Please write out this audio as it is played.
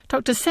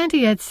Dr.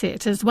 Sandy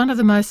Adsett is one of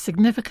the most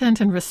significant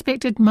and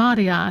respected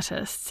Maori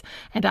artists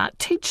and art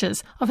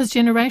teachers of his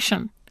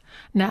generation.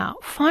 Now,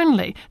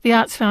 finally, the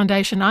Arts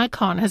Foundation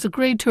icon has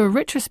agreed to a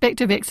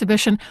retrospective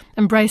exhibition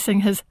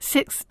embracing his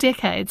 6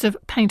 decades of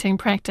painting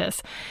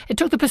practice. It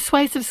took the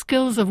persuasive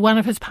skills of one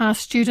of his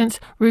past students,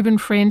 Reuben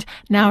Friend,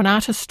 now an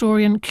art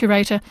historian,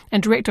 curator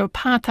and director of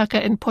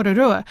Pataka in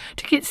Porirua,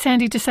 to get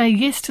Sandy to say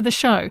yes to the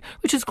show,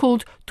 which is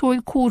called Toi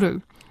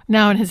Koru.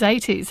 Now in his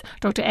 80s,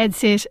 Dr.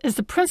 Adsett is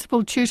the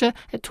principal tutor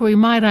at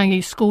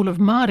Toimairangi School of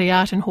Maori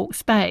Art in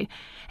Hawke's Bay,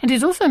 and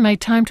he's also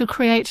made time to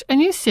create a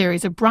new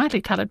series of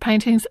brightly coloured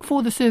paintings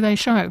for the survey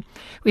show.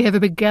 We have a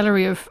big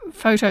gallery of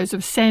photos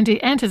of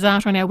Sandy and his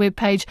art on our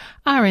webpage,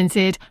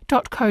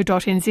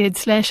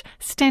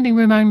 rnz.co.nz/standing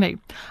room only.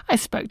 I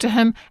spoke to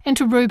him and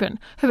to Reuben,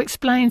 who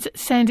explains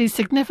Sandy's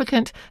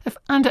significant, if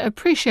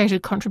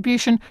underappreciated,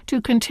 contribution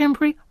to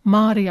contemporary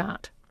Maori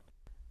art.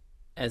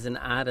 As an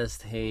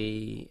artist,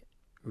 he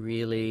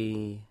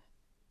really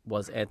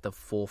was at the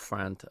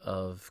forefront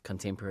of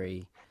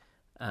contemporary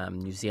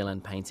New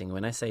Zealand painting.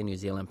 When I say New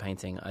Zealand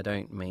painting, I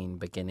don't mean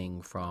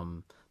beginning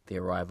from the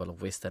arrival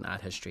of Western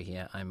art history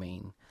here. I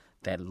mean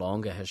that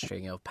longer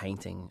history of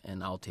painting in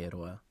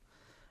Aotearoa.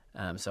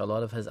 So a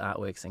lot of his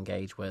artworks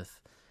engage with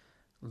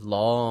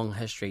long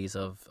histories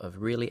of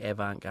really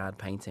avant-garde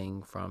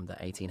painting from the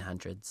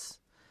 1800s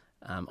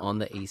on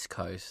the East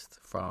Coast,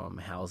 from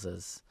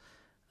houses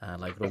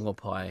like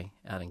Rongopai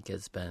out in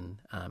Gisborne,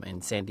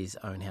 and Sandy's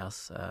own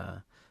house,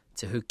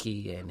 Te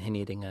Huki and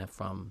Heneringa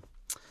from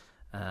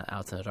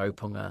out in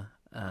Raupunga.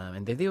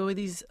 And there were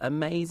these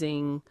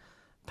amazing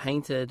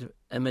painted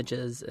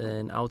images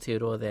in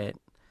Aotearoa that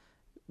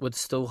would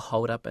still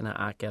hold up in an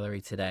art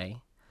gallery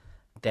today.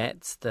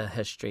 That's the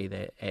history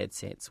that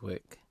Adsett's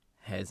work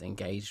has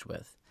engaged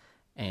with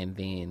and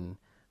then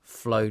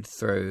flowed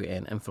through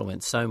and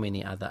influenced so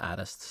many other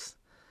artists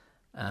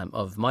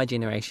of my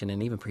generation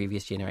and even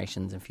previous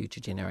generations and future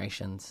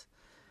generations.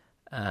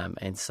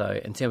 And so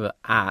in terms of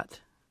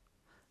art,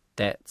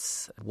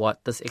 that's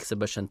what this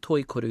exhibition,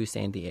 Toi Koru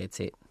Sandy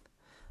Adsett,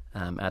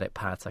 out at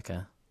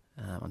Pataka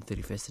on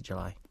 31st of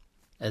July,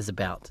 is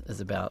about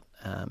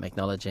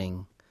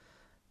acknowledging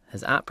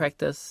his art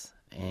practice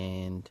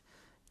and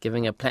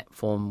giving a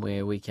platform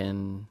where we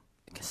can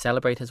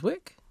celebrate his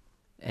work.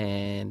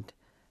 And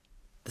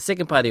the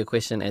second part of your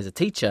question, as a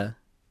teacher,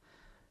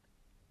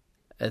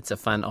 it's a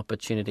fun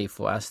opportunity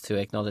for us to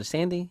acknowledge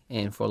Sandy,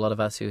 and for a lot of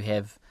us who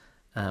have,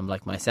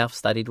 like myself,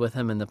 studied with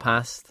him in the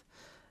past.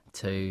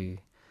 So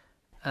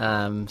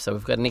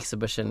we've got an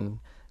exhibition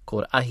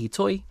called Ahi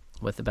Toi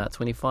with about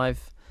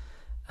 25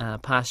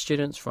 past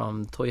students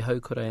from Toi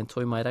Haukura and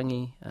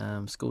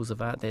Toimairangi schools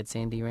of art that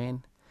Sandy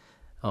ran,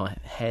 or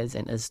has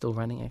and is still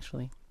running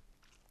actually.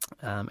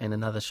 And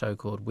another show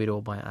called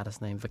Wero by an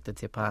artist named Victor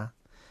Te Pā.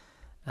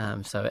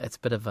 So it's a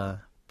bit of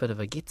a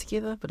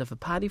get-together, bit of a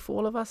party for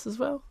all of us as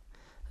well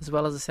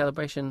as a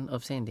celebration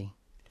of Sandy.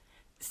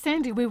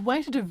 Sandy, we've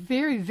waited a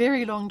very,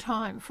 very long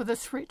time for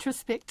this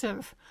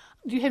retrospective.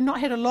 You have not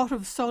had a lot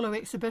of solo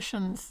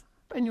exhibitions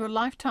in your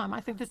lifetime. I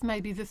think this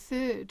may be the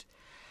third.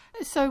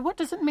 So what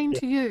does it mean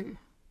to you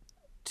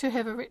to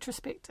have a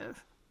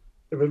retrospective?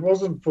 If it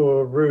wasn't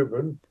for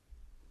Reuben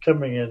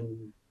coming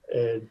in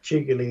and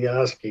cheekily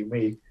asking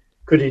me,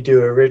 could he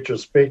do a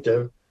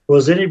retrospective,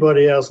 was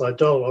anybody else I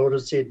told, I would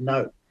have said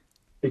no,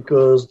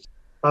 because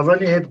I've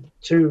only had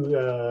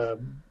 2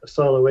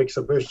 solo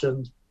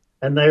exhibitions,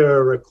 and they were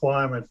a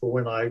requirement for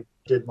when I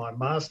did my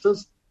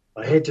master's.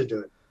 I had to do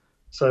it.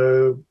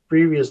 So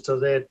previous to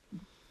that,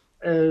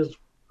 as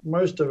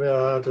most of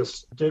our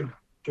artists did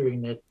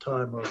during that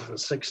time of the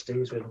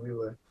 60s when we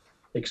were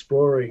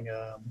exploring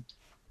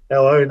our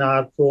own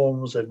art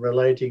forms and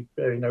relating,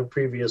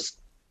 previous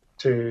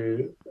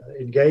to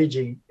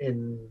engaging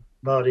in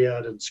Māori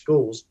art in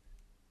schools,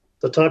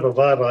 the type of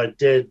art I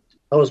did,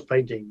 I was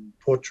painting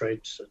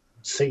portraits and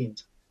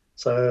scenes.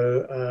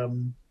 So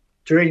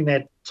during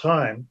that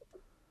time,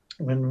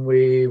 when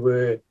we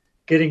were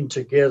getting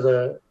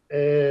together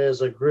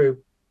as a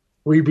group,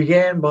 we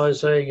began by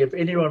saying if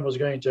anyone was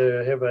going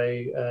to have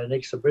an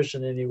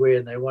exhibition anywhere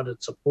and they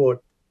wanted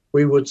support,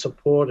 we would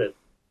support it.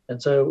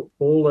 And so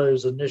all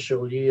those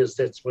initial years,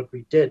 that's what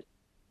we did.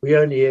 We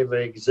only ever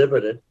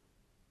exhibited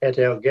at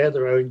our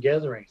own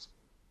gatherings.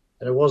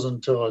 And it wasn't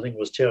until I think it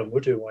was Te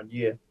Awamutu one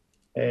year,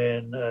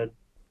 and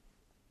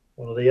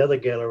one of the other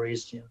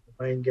galleries, the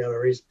main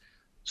galleries,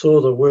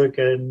 saw the work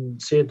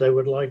and said they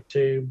would like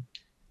to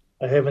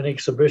have an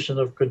exhibition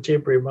of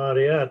contemporary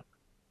Māori art.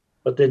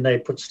 But then they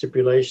put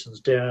stipulations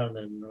down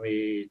and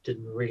we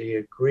didn't really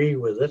agree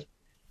with it.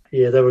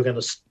 Yeah, they were going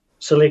to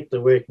select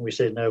the work, and we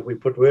said, no, if we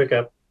put work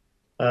up,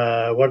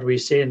 what we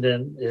send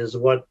in is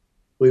what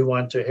we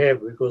want to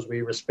have, because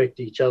we respect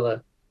each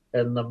other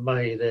and the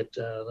mahi, that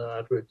the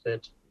artwork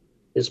that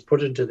is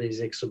put into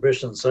these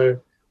exhibitions.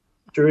 So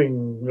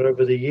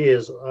over the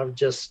years, I've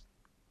just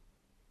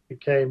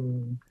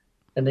became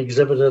an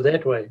exhibitor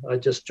that way. I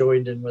just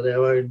joined in with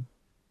our own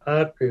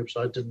art groups.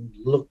 I didn't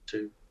look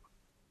to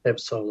have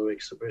solo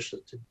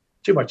exhibitions.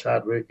 too much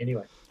hard work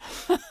anyway.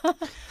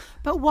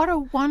 But what a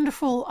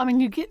wonderful, I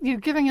mean, you're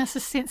giving us a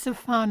sense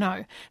of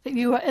whānau, that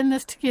you were in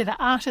this together,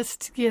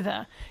 artists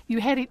together. You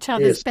had each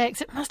other's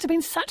backs. It must have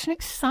been such an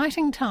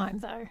exciting time,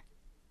 though.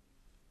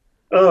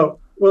 Oh,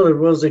 well, it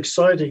was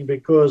exciting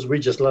because we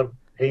just loved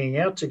hanging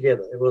out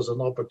together. It was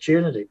an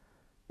opportunity,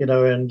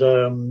 and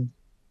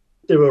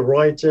there were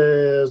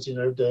writers,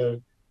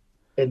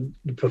 and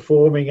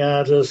performing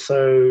artists.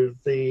 So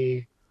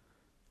the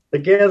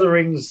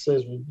gatherings,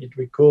 as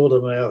we call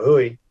them, our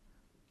hui,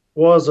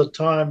 was a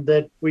time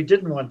that we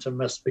didn't want to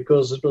miss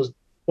because it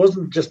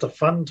wasn't just a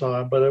fun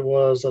time, but it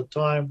was a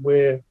time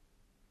where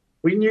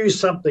we knew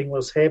something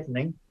was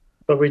happening,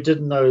 but we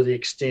didn't know the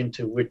extent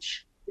to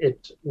which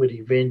it would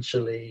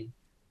eventually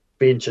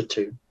venture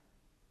to.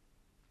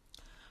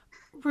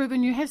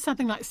 Reuben, you have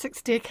something like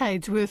 6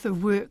 decades worth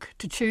of work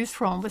to choose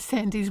from with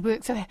Sandy's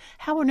work. So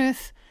how on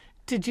earth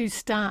did you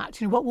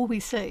start? What will we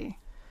see?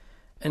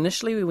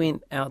 Initially, we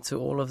went out to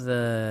all of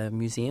the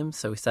museums.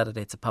 So we started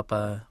at Te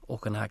Papa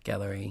Auckland Art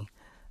Gallery.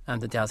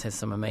 The Dow's has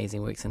some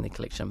amazing works in their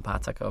collection.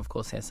 Pataka, of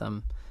course, has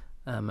some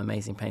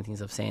amazing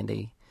paintings of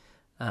Sandy.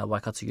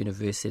 Waikato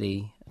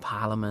University,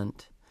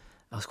 Parliament.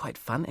 It was quite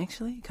fun,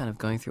 actually, kind of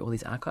going through all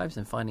these archives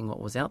and finding what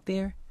was out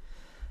there.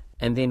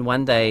 And then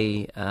one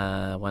day,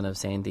 one of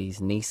Sandy's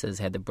nieces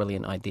had the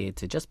brilliant idea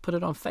to just put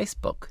it on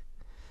Facebook.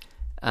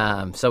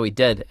 So we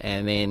did,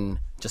 and then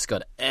just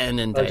got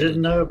inundated. I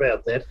didn't know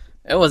about that.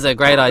 It was a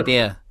great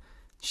idea.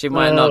 She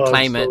might not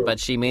claim it, but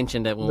she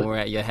mentioned it when we were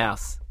at your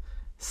house.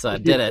 So I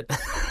did it.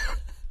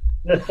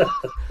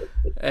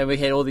 And we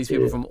had all these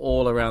people from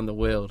all around the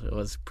world. It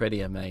was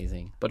pretty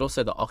amazing. But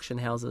also the auction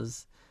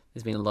houses.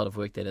 There's been a lot of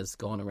work that has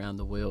gone around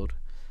the world.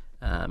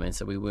 And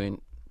so we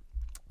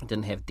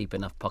didn't have deep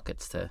enough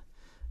pockets to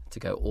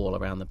go all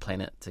around the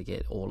planet to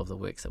get all of the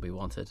works that we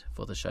wanted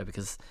for the show,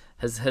 because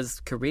his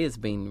career's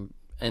been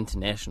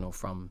international,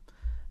 from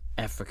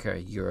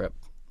Africa, Europe,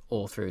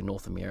 all through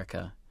North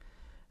America.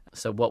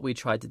 So what we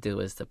tried to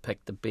do is to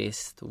pick the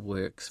best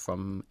works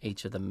from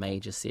each of the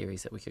major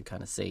series that we could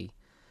kind of see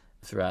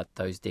throughout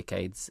those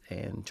decades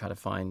and try to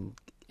find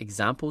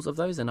examples of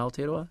those in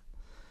Aotearoa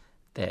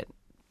that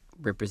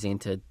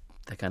represented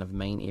the kind of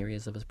main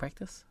areas of his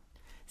practice.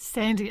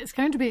 Sandy, it's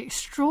going to be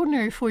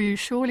extraordinary for you,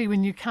 surely,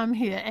 when you come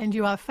here and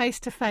you are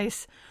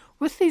face-to-face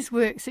with these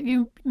works that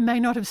you may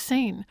not have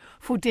seen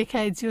for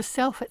decades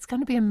yourself. It's going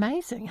to be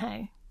amazing,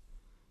 hey?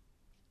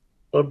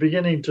 I'm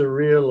beginning to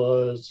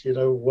realise,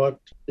 what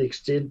the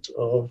extent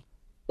of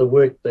the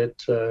work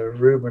that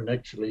Reuben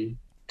actually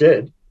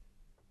did.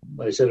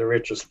 They said a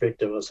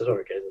retrospective. I said,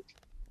 okay.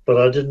 But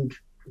I didn't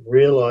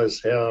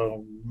realise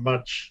how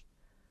much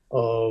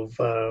of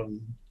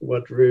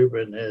what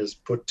Reuben has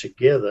put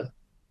together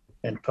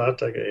and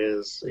Pataka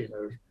has,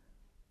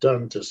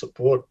 done to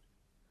support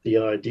the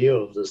idea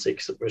of this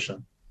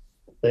exhibition.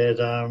 That,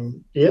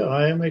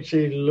 I am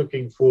actually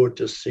looking forward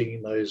to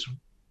seeing those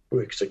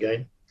works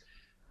again.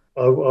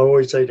 I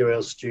always say to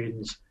our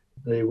students,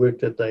 the work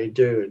that they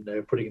do, and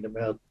they're putting them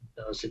out,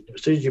 I said,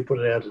 as soon as you put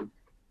it out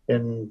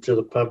into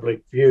the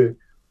public view,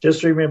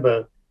 just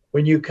remember,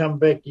 when you come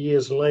back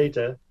years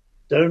later,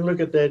 don't look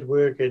at that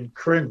work and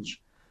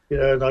cringe.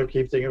 And I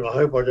keep thinking, I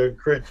hope I don't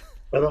cringe.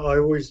 But I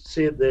always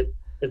said that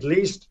at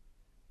least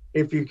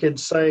if you can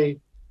say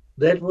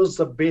that was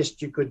the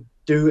best you could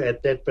do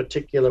at that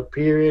particular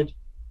period,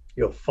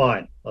 you're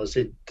fine. I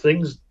said,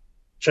 things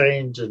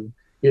change and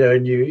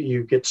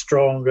you get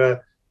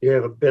stronger. You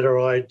have a better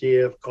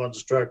idea of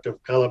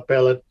constructive colour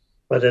palette,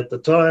 but at the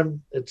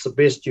time, it's the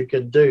best you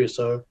can do.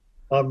 So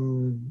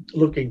I'm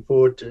looking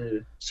forward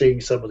to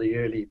seeing some of the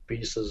early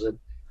pieces and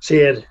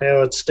see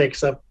how it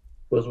stacks up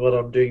with what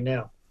I'm doing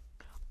now.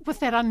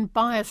 With that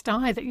unbiased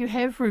eye that you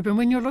have, Reuben,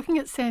 when you're looking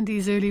at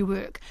Sandy's early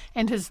work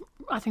and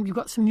I think you've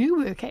got some new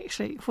work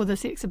actually for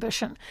this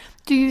exhibition,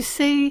 do you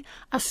see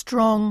a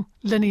strong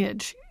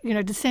lineage?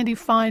 Did Sandy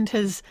find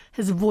his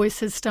voice,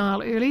 his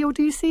style early, or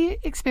do you see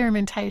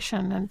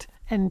experimentation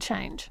and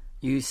change?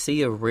 You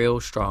see a real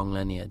strong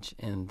lineage,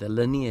 and the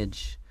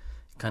lineage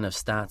kind of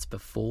starts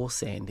before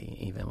Sandy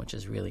even, which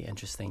is really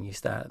interesting. You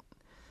start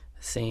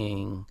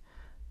seeing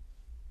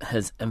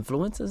his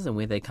influences and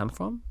where they come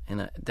from,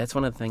 and that's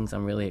one of the things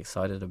I'm really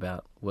excited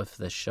about with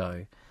this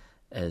show,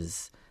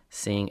 is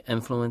seeing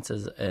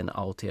influences in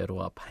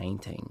Aotearoa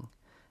painting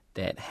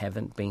that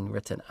haven't been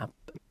written up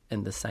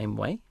in the same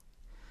way,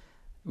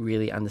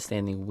 really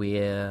understanding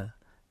where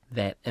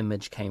that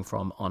image came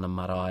from on a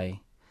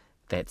marae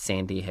that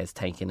Sandy has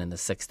taken in the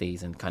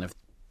 60s and kind of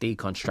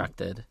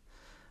deconstructed.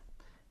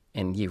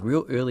 And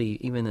real early,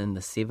 even in the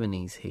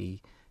 70s,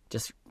 he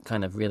just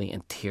kind of really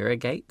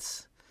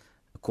interrogates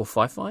ko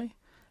whaiwhai,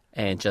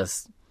 and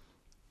just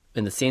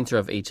in the centre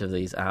of each of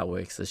these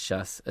artworks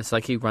it's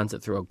like he runs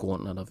it through a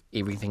gauntlet of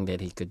everything that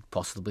he could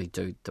possibly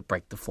do to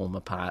break the form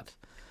apart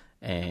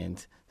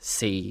and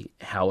see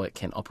how it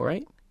can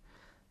operate.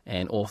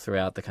 And all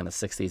throughout the kind of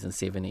 60s and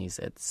 70s,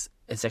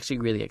 it's actually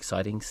really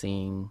exciting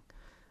seeing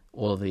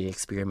all of the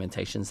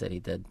experimentations that he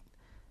did.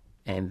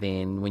 And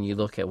then when you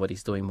look at what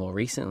he's doing more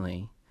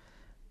recently,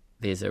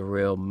 there's a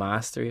real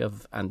mastery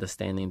of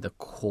understanding the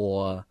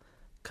core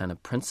kind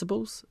of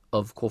principles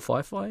of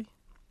kōwhaiwhai.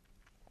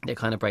 That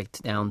kind of breaks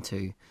down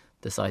to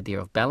this idea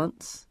of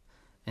balance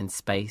and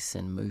space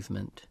and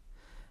movement.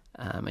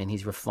 And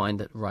he's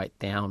refined it right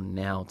down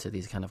now to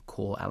these kind of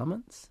core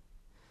elements.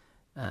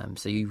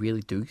 So you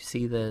really do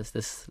see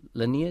this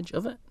lineage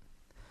of it.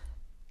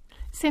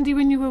 Sandy,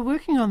 when you were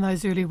working on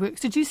those early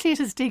works, did you see it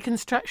as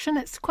deconstruction?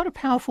 It's quite a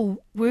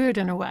powerful word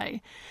in a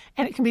way,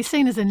 and it can be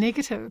seen as a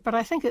negative, but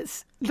I think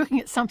it's looking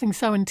at something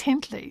so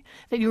intently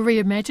that you're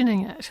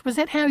reimagining it. Was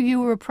that how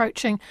you were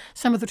approaching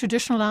some of the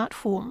traditional art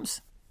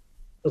forms?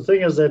 The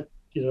thing is that,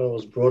 I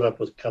was brought up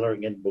with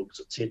colouring in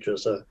books, etc.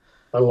 So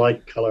I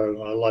like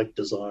colouring, I like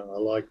design, I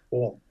like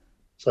form.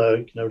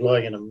 So,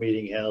 lying in a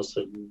meeting house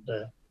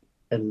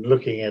and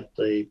looking at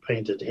the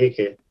painted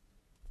heke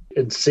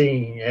and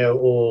seeing how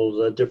all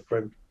the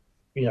different,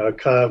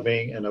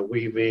 carving and a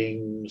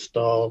weaving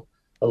style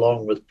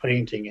along with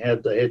painting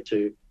had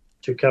to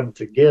come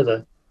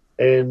together.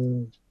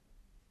 And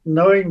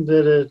knowing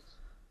that it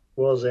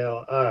was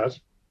our art,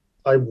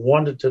 I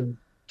wanted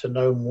to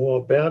know more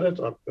about it.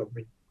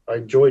 I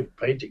enjoyed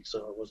painting,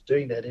 so I was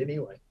doing that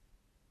anyway.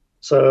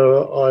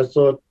 So I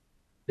thought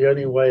the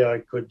only way I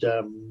could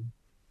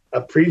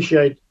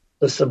appreciate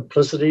the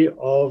simplicity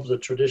of the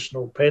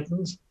traditional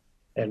patterns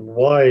and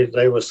why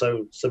they were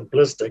so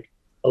simplistic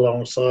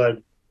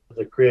alongside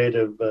the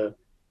creative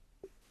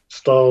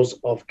styles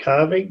of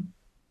carving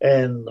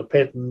and the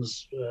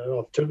patterns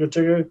of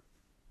tukutuku.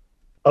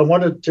 I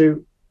wanted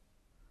to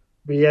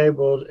be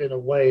able, in a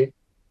way,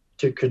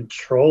 to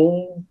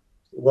control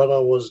what I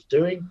was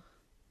doing,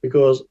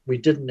 because we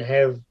didn't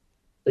have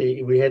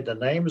we had the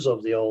names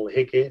of the old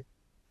heke,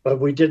 but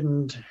we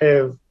didn't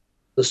have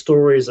the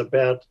stories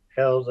about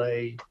how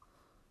they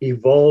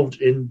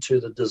evolved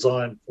into the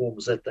design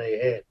forms that they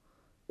had.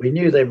 We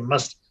knew they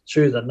must,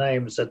 through the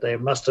names, that they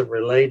must have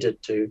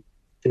related to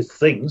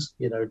things,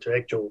 to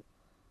actual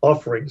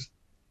offerings,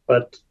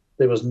 but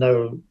there was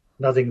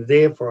nothing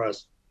there for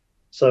us.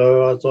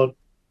 So I thought,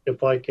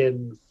 if I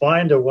can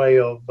find a way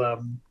of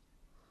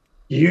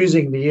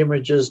using the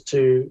images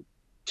to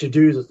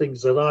do the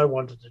things that I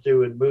wanted to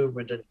do in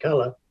movement and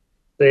colour,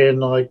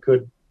 then I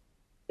could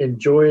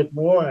enjoy it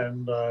more.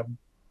 And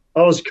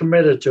I was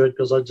committed to it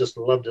because I just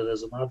loved it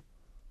as an art.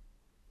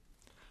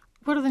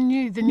 What are the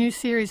new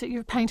series that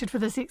you've painted for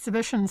this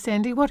exhibition,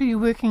 Sandy? What are you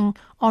working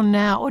on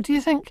now? Or do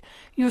you think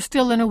you're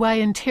still, in a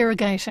way,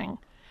 interrogating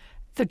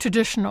the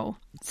traditional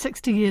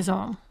 60 years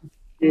on?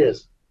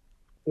 Yes.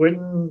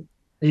 When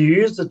you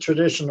use the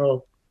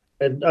traditional,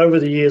 and over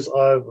the years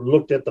I've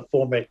looked at the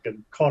format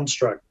and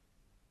construct.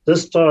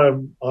 This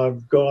time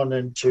I've gone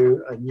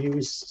into a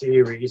new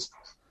series,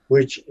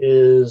 which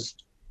is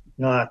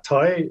Ngā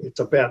Tai.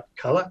 It's about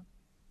colour.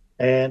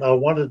 And I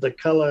wanted the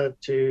colour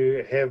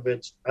to have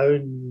its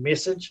own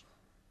message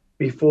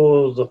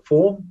before the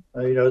form,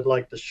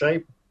 like the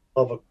shape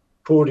of a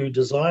koru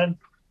design.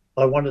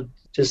 I wanted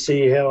to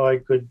see how I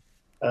could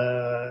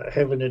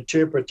have an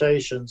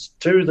interpretations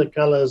to the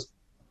colours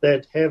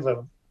that have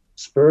a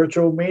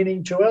spiritual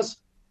meaning to us,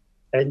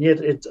 and yet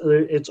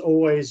it's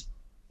always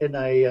in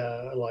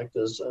a like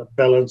there's a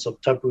balance of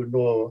tapu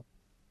noa,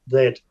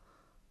 that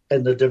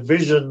and the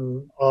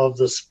division of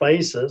the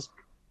spaces,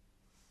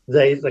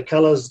 the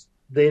colours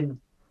then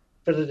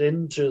fitted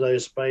into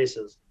those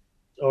spaces.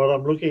 So what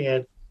I'm looking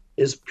at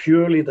is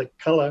purely the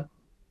colour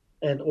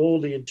and all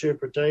the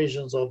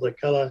interpretations of the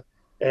colour,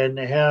 and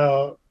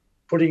how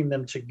putting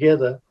them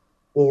together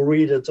will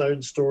read its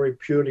own story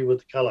purely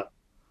with colour.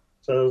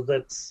 So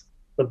that's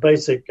the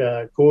basic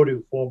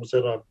koru forms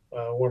that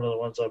one of the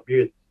ones I've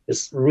used.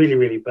 It's really,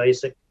 really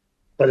basic,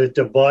 but it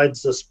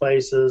divides the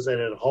spaces and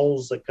it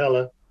holds the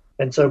colour.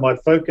 And so my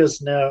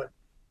focus now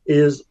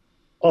is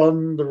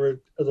on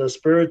the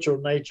spiritual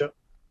nature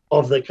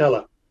of the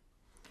colour.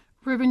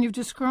 Reuben, you've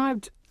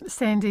described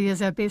Sandy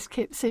as our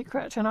best-kept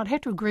secret, and I'd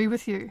have to agree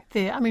with you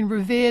there. I mean,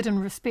 revered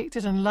and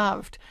respected and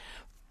loved,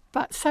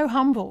 but so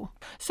humble.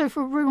 So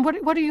for Reuben,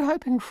 what are you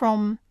hoping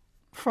from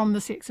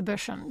this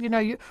exhibition?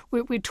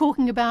 We're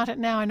talking about it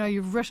now. I know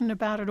you've written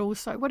about it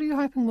also. What are you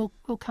hoping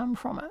will come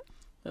from it?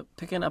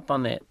 Picking up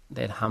on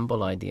that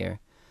humble idea,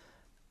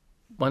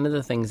 one of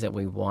the things that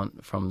we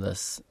want from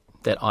this,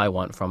 that I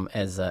want from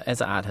as an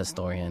art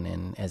historian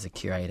and as a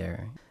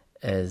curator,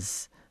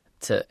 is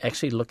to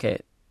actually look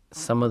at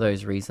some of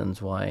those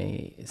reasons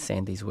why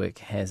Sandy's work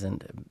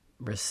hasn't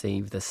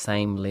received the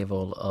same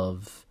level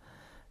of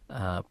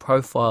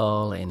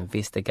profile and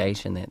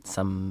investigation that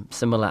some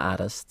similar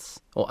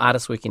artists, or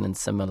artists working in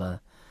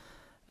similar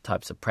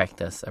types of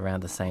practice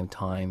around the same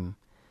time,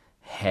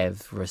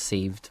 have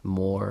received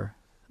more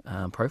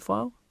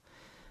profile.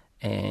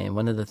 And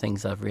one of the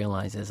things I've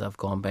realised as I've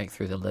gone back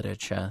through the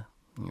literature,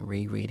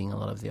 rereading a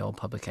lot of the old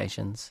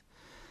publications,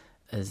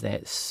 is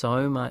that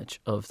so much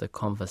of the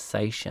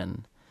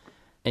conversation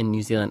in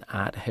New Zealand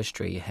art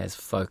history has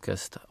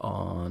focused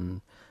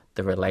on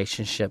the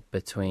relationship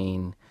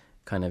between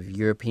kind of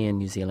European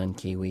New Zealand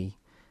Kiwi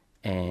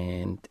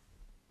and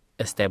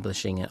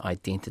establishing an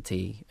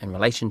identity in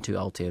relation to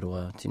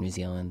Aotearoa, to New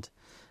Zealand,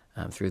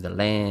 through the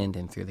land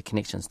and through the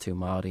connections to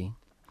Maori.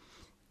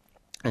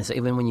 And so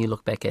even when you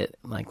look back at,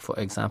 like, for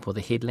example,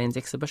 the Headlands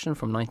exhibition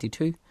from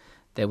 92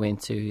 that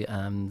went to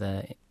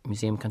the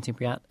Museum of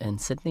Contemporary Art in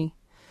Sydney,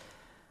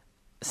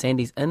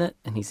 Sandy's in it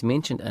and he's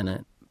mentioned in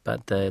it,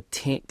 but the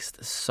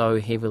text so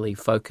heavily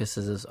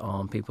focuses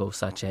on people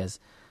such as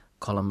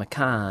Colin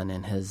McCann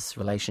and his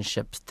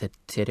relationships to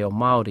Te Reo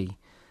Māori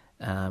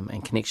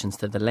and connections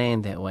to the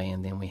land that way.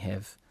 And then we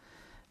have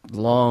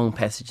long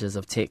passages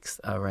of text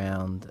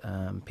around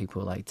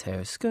people like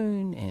Teo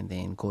Schoon and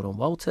then Gordon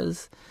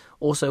Walters,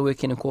 also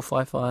working in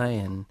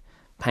kōwhaiwhai and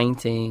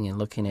painting and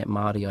looking at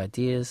Māori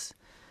ideas,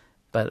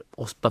 but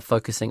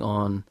focusing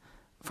on,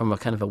 from a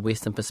kind of a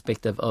Western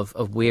perspective,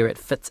 of where it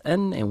fits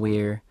in and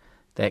where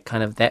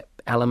that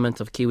element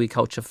of Kiwi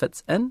culture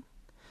fits in.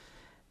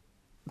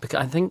 Because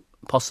I think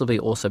possibly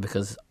also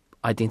because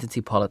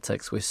identity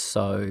politics were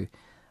so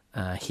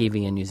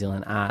heavy in New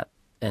Zealand art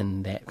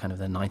in that kind of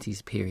the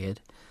 90s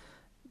period,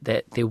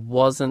 that there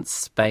wasn't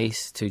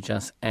space to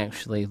just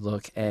actually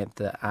look at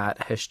the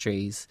art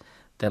histories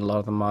that a lot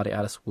of the Māori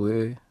artists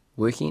were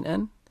working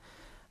in.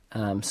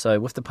 So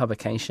with the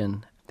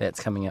publication that's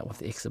coming out with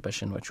the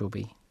exhibition, which will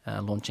be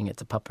launching at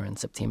Te Papa in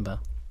September,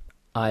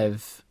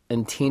 I've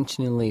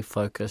intentionally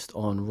focused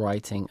on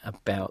writing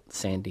about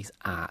Sandy's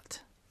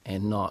art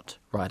and not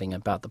writing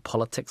about the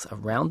politics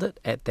around it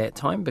at that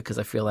time, because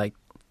I feel like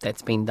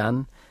that's been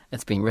done.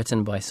 It's been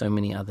written by so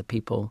many other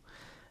people.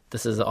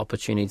 This is an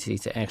opportunity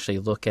to actually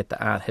look at the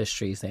art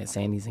histories that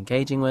Sandy's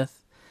engaging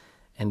with,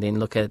 and then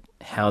look at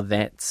how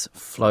that's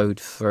flowed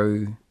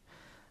through.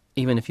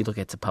 Even if you look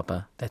at Te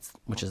Papa,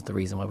 which is the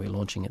reason why we're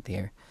launching it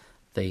there,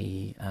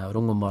 the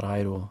Rongo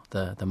Marairo,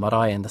 the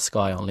marae in the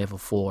sky on level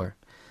 4,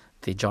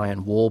 the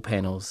giant wall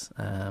panels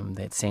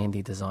that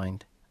Sandy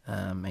designed,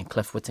 and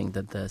Cliff Whitting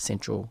did the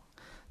central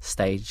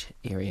stage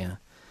area.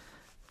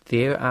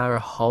 There are a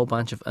whole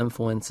bunch of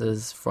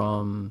influences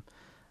from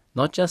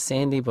not just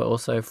Sandy, but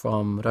also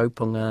from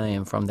Raupunga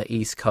and from the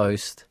East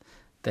Coast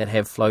that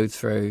have flowed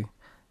through,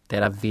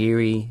 that are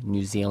very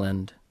New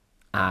Zealand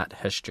art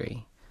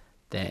history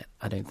that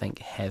I don't think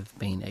have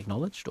been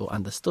acknowledged or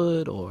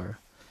understood or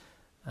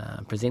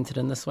presented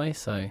in this way.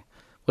 So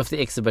with the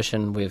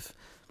exhibition, we've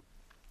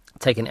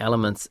taken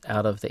elements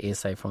out of the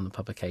essay from the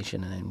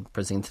publication and then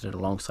presented it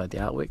alongside the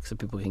artwork so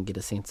people can get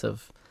a sense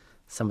of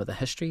some of the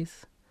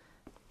histories.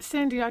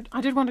 Sandy,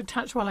 I did want to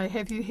touch, while I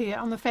have you here,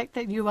 on the fact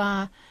that you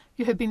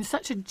have been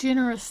such a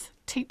generous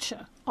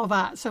teacher of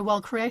art. So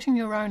while creating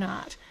your own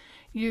art,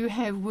 you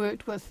have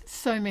worked with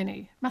so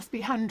many, must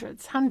be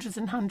hundreds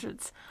and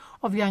hundreds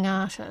of young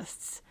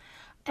artists.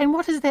 And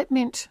what has that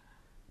meant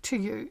to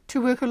you,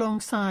 to work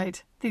alongside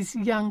these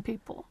young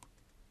people?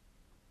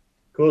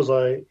 Because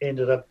I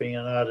ended up being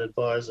an art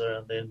advisor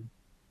and then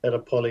at a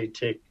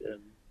Polytech,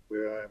 and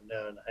where I am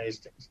now in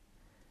Hastings.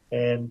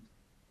 And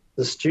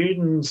the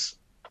students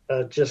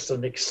are just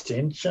an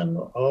extension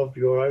of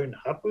your own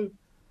hapu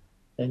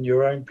and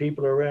your own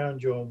people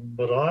around your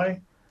marae.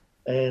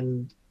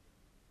 And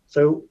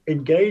so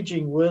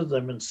engaging with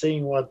them and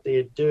seeing what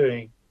they're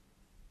doing,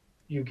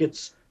 you get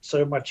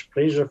so much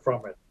pleasure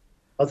from it.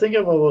 I think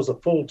if I was a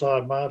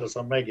full-time artist,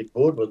 I may get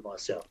bored with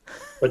myself.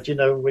 But,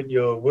 when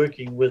you're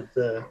working with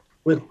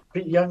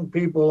young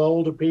people,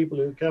 older people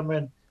who come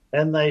in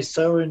and they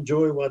so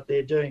enjoy what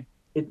they're doing,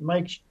 it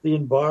makes the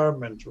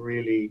environment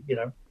really,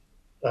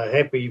 a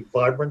happy,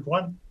 vibrant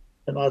one.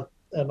 And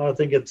I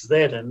think it's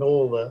that, and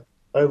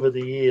over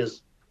the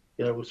years,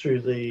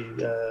 through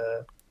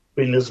the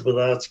Queen Elizabeth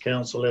Arts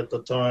Council at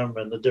the time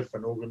and the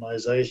different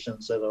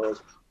organisations that I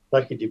was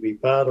lucky to be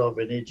part of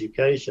in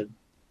education,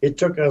 it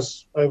took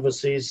us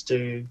overseas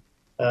to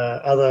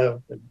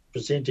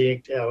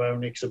presenting our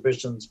own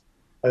exhibitions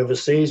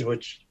overseas,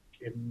 which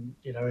in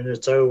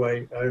its own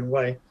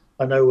way,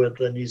 I know with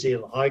the New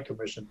Zealand High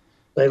Commission,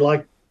 they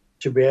like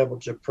to be able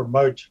to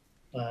promote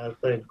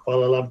in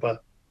Kuala Lumpur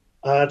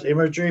art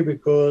imagery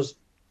because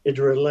it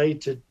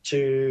related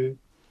to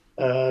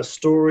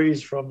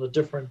stories from the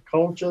different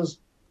cultures.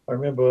 I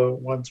remember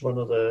once one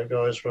of the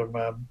guys from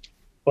Kuala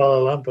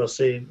Lumpur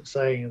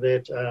saying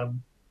that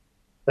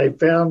they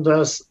found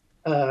us,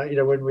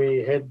 when we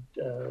had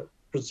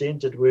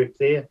presented work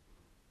there,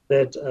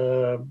 that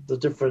the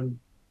different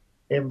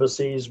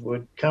embassies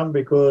would come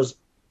because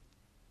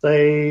this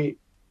may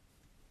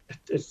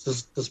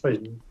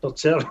not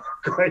sound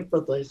great,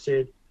 but they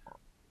said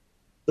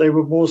they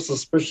were more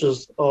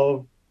suspicious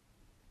of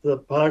the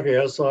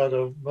Pākehā side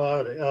of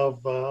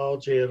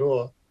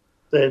Aotearoa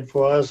than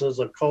for us as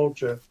a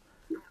culture,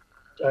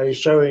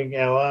 showing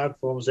our art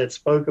forms that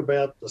spoke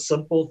about the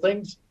simple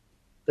things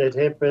that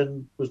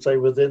happened, say,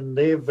 within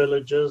their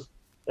villages,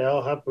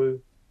 our hapu,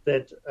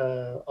 that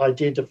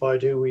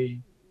identified who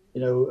we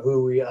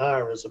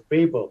are as a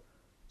people.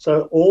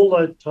 So all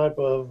that type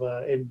of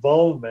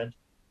involvement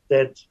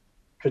that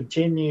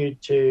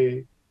continued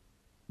to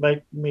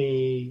make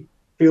me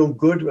feel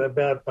good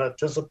about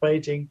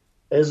participating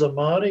as a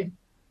Māori,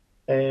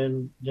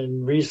 and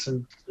in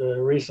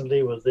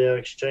recently with their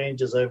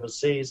exchanges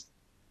overseas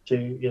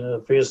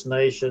to First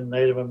Nation,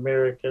 Native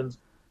Americans,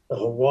 the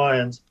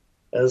Hawaiians,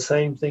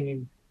 same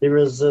thing. There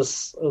is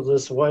this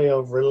way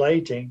of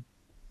relating.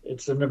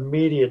 It's an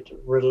immediate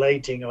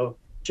relating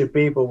to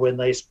people when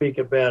they speak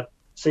about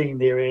seeing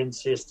their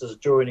ancestors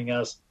joining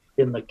us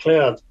in the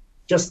clouds.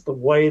 Just the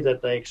way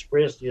that they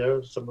express,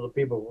 some of the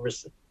people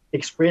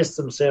express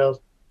themselves,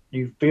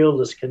 you feel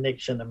this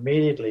connection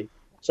immediately.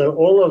 So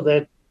all of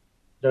that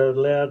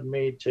allowed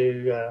me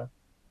to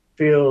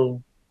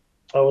feel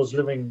I was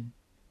living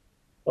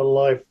a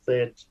life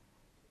that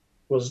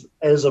was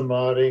as a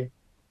Maori,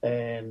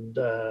 and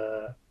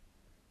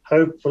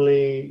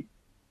hopefully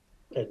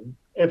and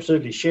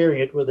absolutely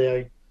sharing it with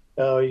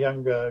our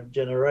younger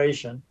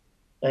generation,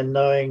 and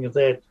knowing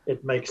that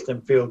it makes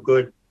them feel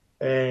good,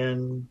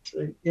 and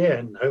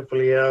and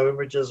hopefully our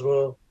images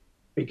will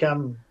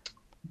become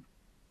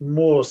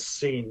more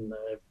seen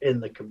in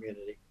the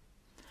community.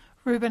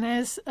 Reuben,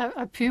 as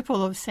a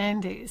pupil of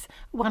Sandy's,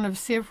 one of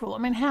several, I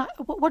mean,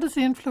 what is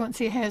the influence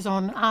he has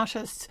on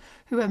artists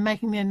who are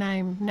making their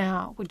name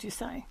now, would you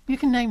say? You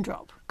can name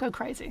drop. Go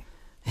crazy.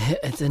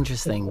 It's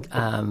interesting.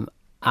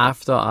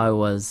 After I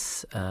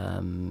was,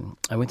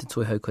 I went to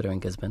Toi Koru in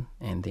Gisborne,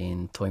 and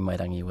then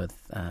Toimairangi with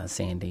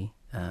Sandy,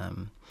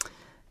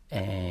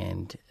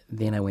 and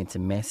then I went to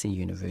Massey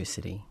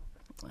University,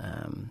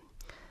 and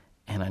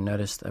I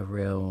noticed a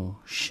real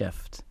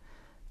shift.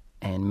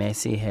 And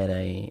Massey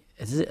it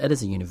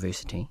is a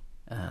university,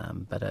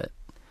 but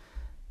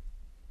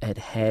it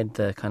had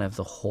the kind of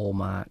the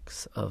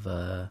hallmarks of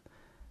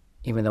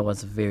even though it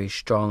was a very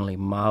strongly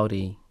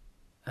Maori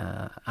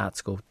art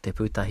school, Te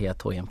Pūtahia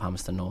Toi in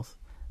Palmerston North,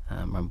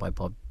 run by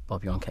Bob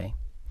Yonke.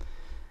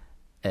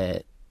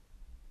 It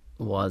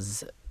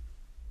was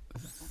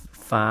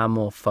far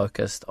more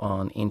focused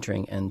on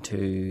entering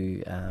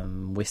into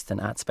Western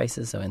art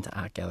spaces, so into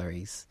art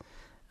galleries,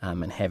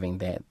 and having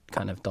that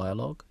kind of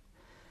dialogue.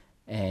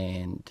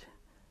 And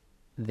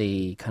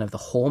the kind of the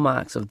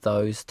hallmarks of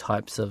those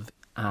types of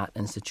art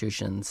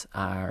institutions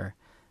are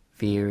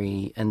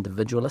very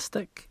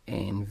individualistic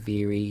and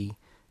very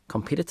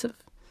competitive.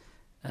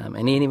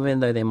 And even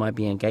though they might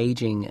be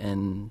engaging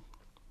in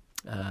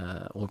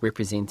or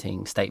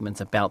representing statements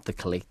about the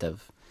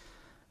collective,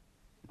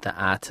 the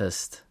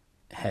artist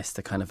has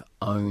to kind of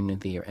own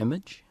their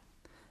image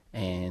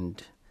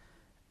and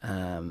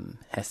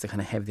has to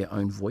kind of have their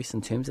own voice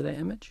in terms of that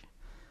image.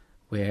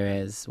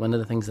 Whereas one of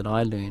the things that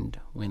I learned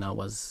when I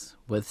was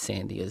with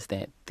Sandy is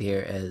that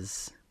there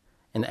is,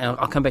 and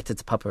I'll come back to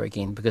Te Papa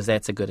again because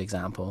that's a good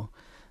example.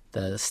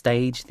 The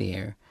stage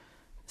there,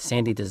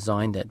 Sandy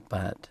designed it,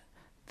 but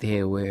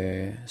there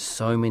were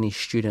so many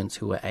students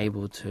who were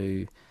able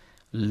to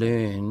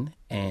learn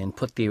and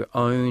put their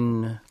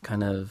own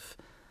kind of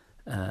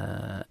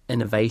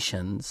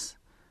innovations,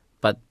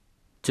 but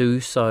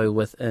do so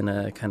within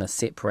a kind of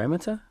set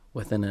parameter,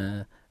 within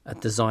a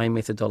design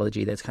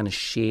methodology that's kind of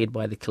shared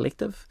by the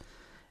collective.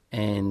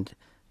 And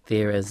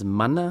there is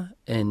mana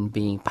in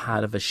being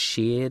part of a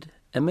shared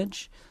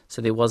image.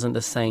 So there wasn't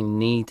the same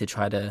need to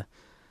try to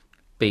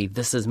be,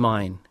 this is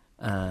mine.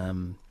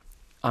 I'm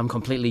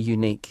completely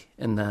unique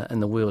in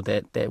the world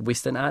that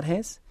Western art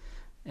has.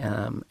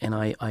 And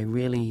I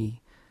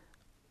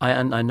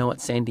know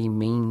what Sandy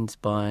means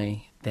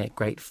by that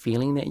great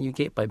feeling that you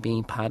get by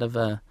being part of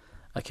a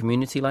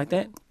community like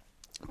that.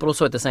 But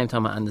also at the same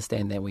time, I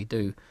understand that we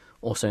do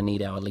also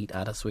need our elite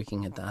artists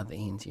working at the other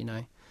end,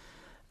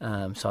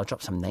 So I'll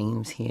drop some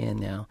names here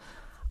now.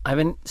 I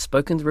haven't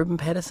spoken to Reuben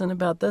Patterson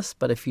about this,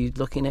 but if you're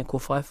looking at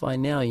Kōwhaiwhai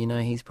now,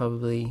 he's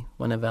probably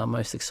one of our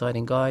most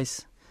exciting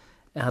guys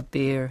out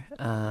there.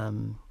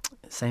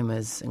 Same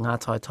as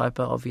Ngātai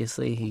Taipa,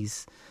 obviously.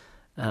 He's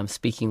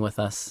speaking with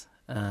us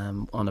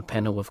on a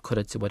panel with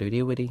Kura Te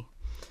Waruriwiri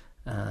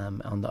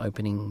on the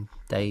opening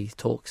day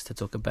talks to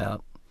talk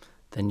about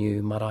the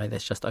new marae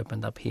that's just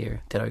opened up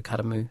here, Te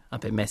Raukaramu,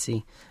 up at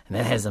Massey. And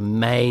that has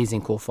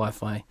amazing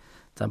kōwhaiwhai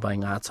done by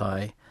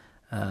Ngātai,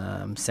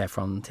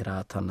 Saffron, Te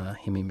Rātana,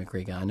 Hemi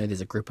McGregor. I know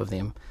there's a group of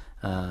them.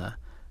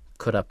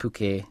 Kura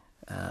Puke,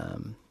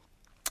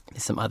 there's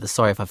some others.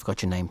 Sorry if I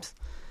forgot your names.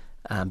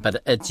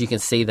 But you can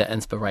see the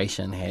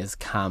inspiration has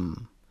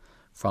come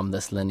from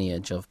this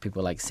lineage of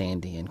people like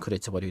Sandy and Kura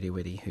Te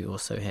Waruriwiri, who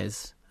also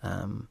has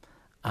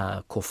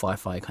a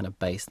kōwhaiwhai kind of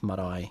based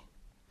marae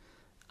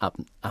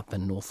up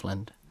in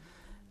Northland,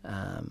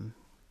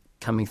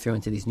 coming through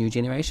into these new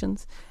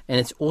generations. And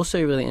it's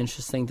also really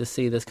interesting to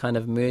see this kind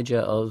of merger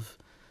of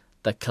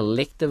the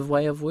collective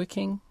way of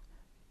working,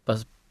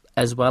 but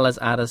as well as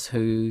artists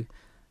who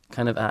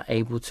kind of are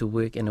able to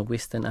work in a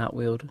Western art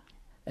world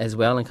as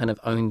well and kind of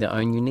own their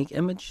own unique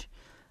image.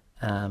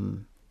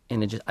 And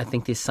I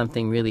think there's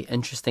something really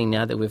interesting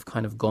now that we've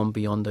kind of gone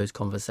beyond those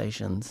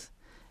conversations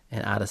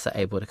and artists are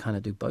able to kind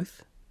of do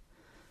both.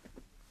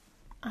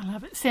 I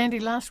love it. Sandy,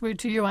 last word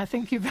to you. I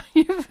think you've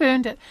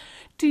earned it.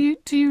 Do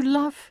you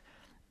love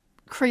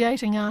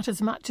creating art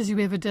as much as you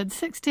ever did?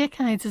 6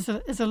 decades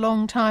is a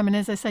long time, and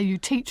as I say, you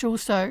teach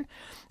also.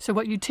 So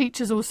what you teach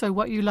is also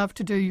what you love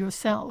to do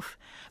yourself.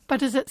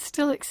 But is it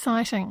still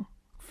exciting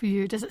for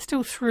you? Does it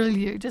still thrill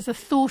you? Does the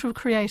thought of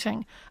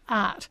creating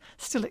art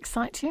still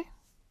excite you?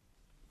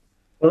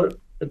 Well,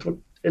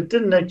 it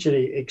didn't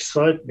actually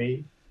excite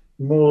me,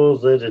 more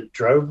that it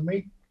drove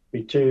me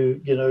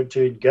to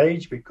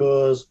engage,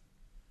 because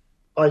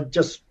I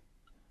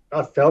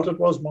felt it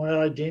was my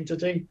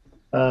identity.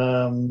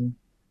 I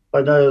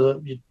know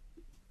that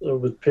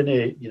with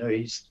Pene,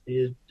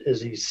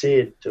 as he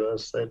said to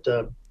us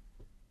that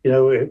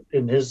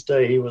in his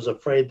day he was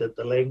afraid that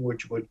the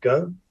language would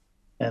go,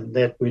 and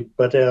that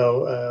but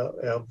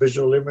our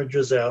visual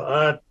images, our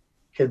art,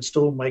 can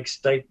still make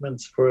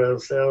statements for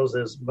ourselves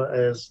as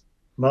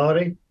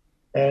Maori.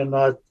 And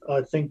I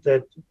think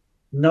that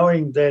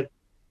knowing that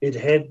it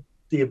had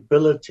the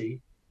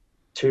ability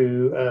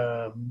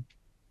to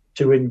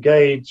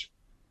engage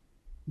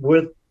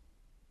with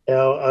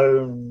our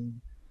own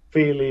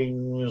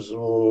feelings,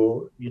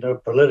 or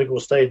political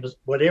statements,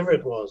 whatever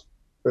it was,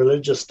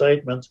 religious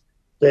statements,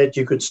 that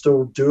you could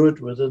still do it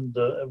within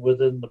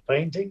the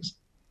paintings.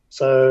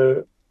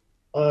 So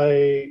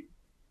I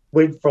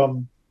went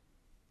from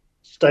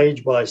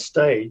stage by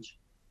stage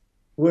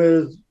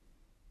with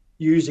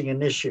using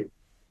an issue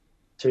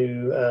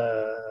to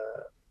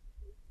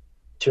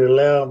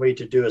allow me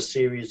to do a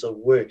series of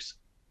works.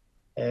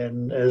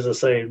 And as I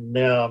say,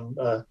 now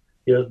I'm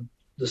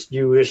this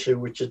new issue,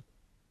 which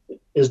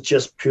is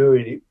just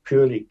purely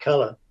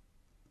colour,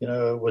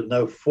 with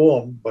no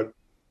form, but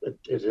it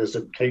is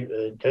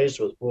encased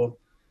with form.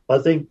 I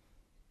think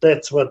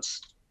that's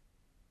what's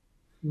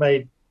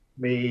made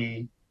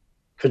me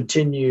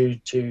continue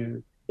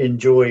to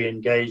enjoy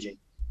engaging,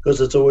 because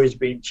it's always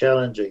been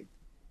challenging.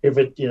 If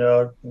it,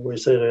 we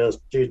say to our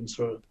students,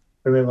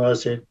 remember I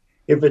said,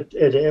 if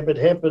it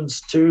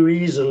happens too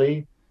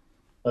easily,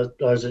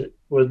 I said,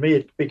 with me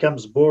it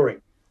becomes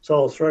boring. So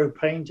I'll throw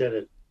paint at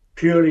it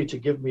purely to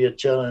give me a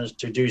challenge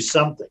to do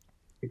something,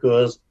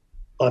 because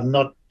I'm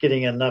not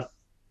getting enough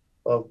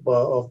of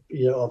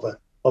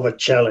a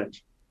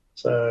challenge.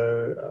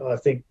 So I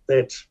think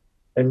that,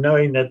 and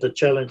knowing that the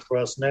challenge for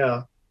us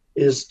now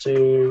is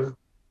to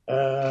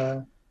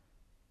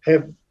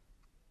have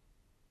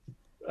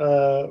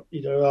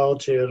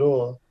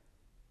Aotearoa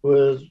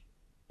with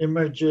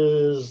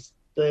images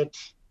that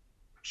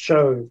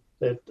show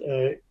that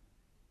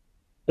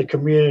the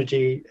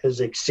community has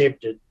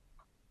accepted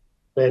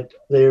that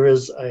there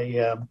is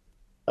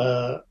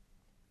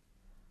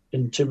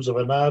in terms of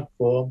an art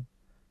form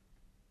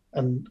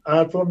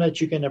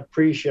that you can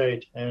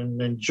appreciate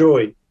and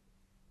enjoy.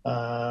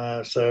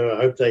 So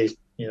I hope they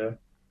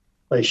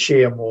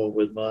share more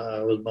with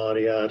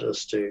Māori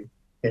artists to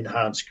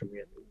enhance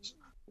communities.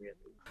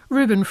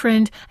 Reuben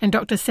Friend and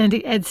Dr.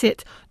 Sandy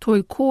Adsett.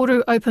 Toi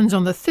Koru opens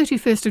on the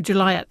 31st of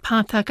July at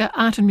Pataka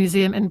Art and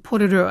Museum in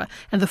Porirua,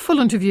 and the full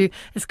interview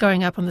is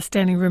going up on the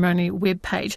Standing Room Only webpage.